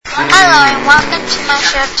Hello and welcome to my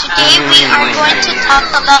show. Today we are going to talk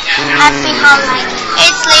about Happy Halloween.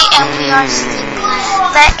 It's late and we are sleepy.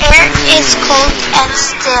 The air is cold and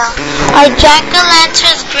still. Our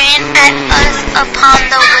jack-o'-lanterns grin at us upon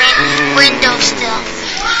the windowsill.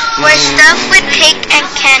 We're stuffed with cake and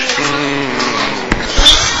candy.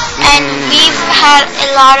 We've had a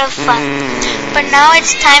lot of fun. But now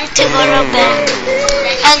it's time to go to bed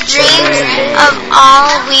and dream of all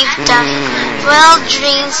we've done. Wild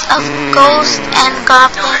dreams of ghosts and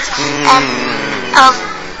goblins and of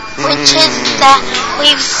witches that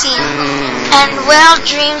we've seen. And wild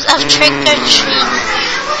dreams of trick-or-treating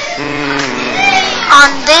on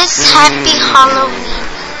this happy Halloween.